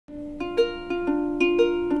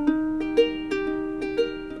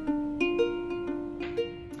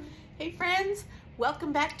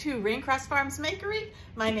welcome back to Raincross Farms Makery.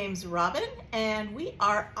 My name's Robin and we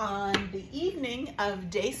are on the evening of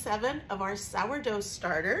day 7 of our sourdough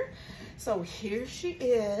starter. So here she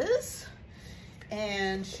is,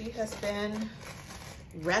 and she has been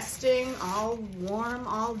resting all warm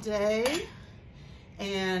all day,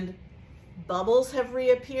 and bubbles have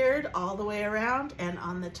reappeared all the way around and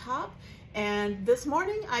on the top. And this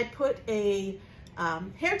morning I put a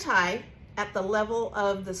hair tie at the level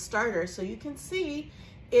of the starter, so you can see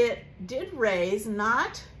it did raise,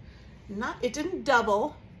 it didn't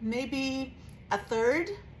double, maybe a third.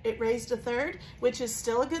 It raised a third, which is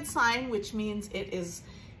still a good sign, which means it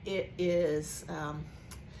is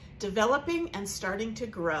developing and starting to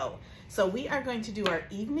grow. So we are going to do our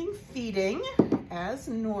evening feeding as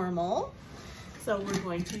normal. So we're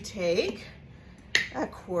going to take a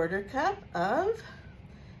 1/4 cup of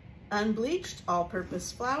unbleached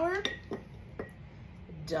all-purpose flour,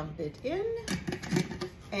 dump it in,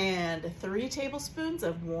 and 3 tablespoons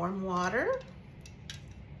of warm water.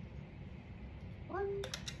 1,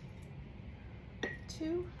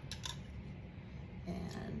 2,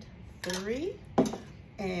 and 3.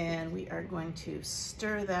 And we are going to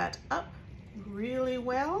stir that up really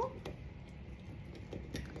well.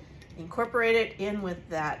 Incorporate it in with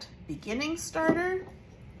that beginning starter.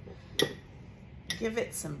 Give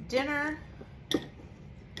it some dinner.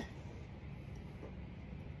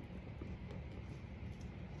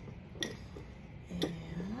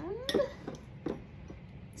 And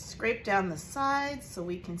scrape down the sides so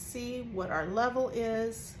we can see what our level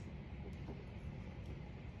is.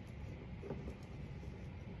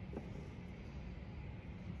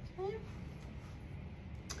 Okay.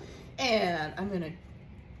 And I'm gonna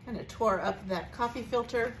kind of tore up that coffee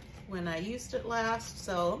filter when I used it last,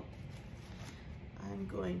 so I'm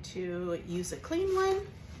going to use a clean one,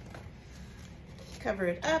 cover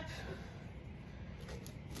it up,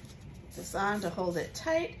 put this on to hold it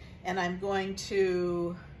tight, and I'm going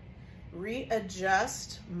to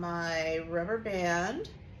readjust my rubber band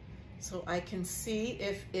so I can see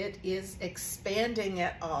if it is expanding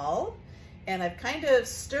at all. And I've kind of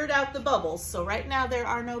stirred out the bubbles, so right now there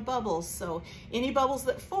are no bubbles, so any bubbles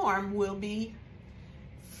that form will be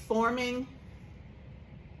forming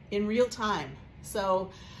in real time. So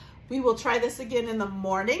we will try this again in the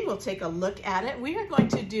morning. We'll take a look at it. We are going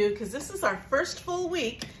to do, because this is our first full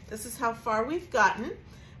week, this is how far we've gotten.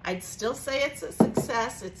 I'd still say it's a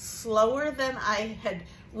success. It's slower than I had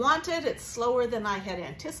wanted. It's slower than I had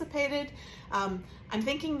anticipated. I'm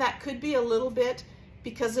thinking that could be a little bit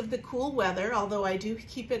because of the cool weather, although I do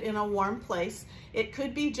keep it in a warm place. It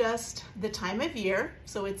could be just the time of year,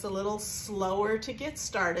 so it's a little slower to get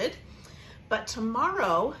started. But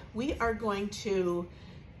tomorrow we are going to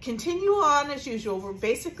continue on as usual. We're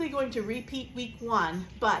basically going to repeat week 1,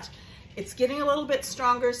 but it's getting a little bit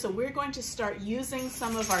stronger, so we're going to start using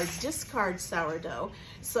some of our discard sourdough.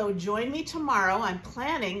 So join me tomorrow. I'm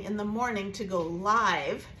planning in the morning to go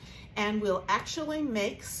live, and we'll actually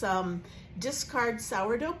make some discard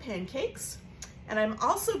sourdough pancakes. And I'm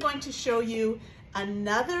also going to show you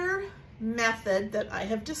another method that I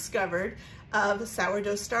have discovered of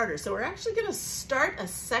sourdough starter. So we're actually going to start a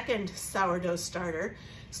second sourdough starter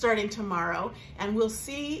starting tomorrow, and we'll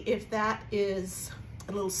see if that is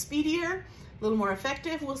a little speedier, a little more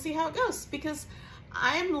effective. We'll see how it goes, because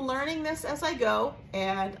I'm learning this as I go,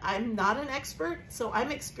 and I'm not an expert, so I'm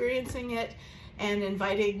experiencing it and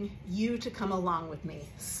inviting you to come along with me.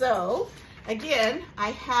 So again, I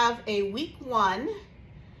have a week 1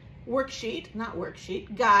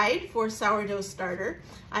 guide for sourdough starter.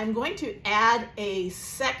 I'm going to add a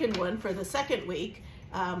second one for the second week.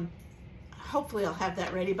 Hopefully I'll have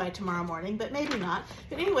that ready by tomorrow morning, but maybe not.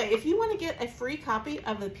 But anyway, if you want to get a free copy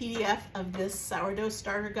of the PDF of this sourdough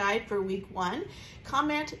starter guide for week 1,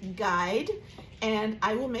 comment guide and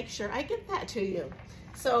I will make sure I get that to you.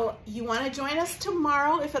 So you want to join us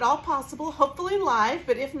tomorrow, if at all possible, hopefully live,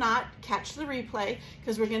 but if not, catch the replay,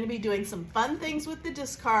 because we're going to be doing some fun things with the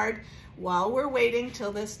discard while we're waiting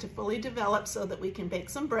till this to fully develop so that we can bake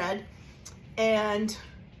some bread, and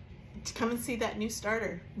to come and see that new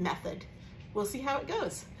starter method. We'll see how it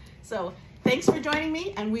goes. So thanks for joining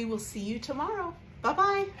me, and we will see you tomorrow.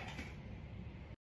 Bye-bye.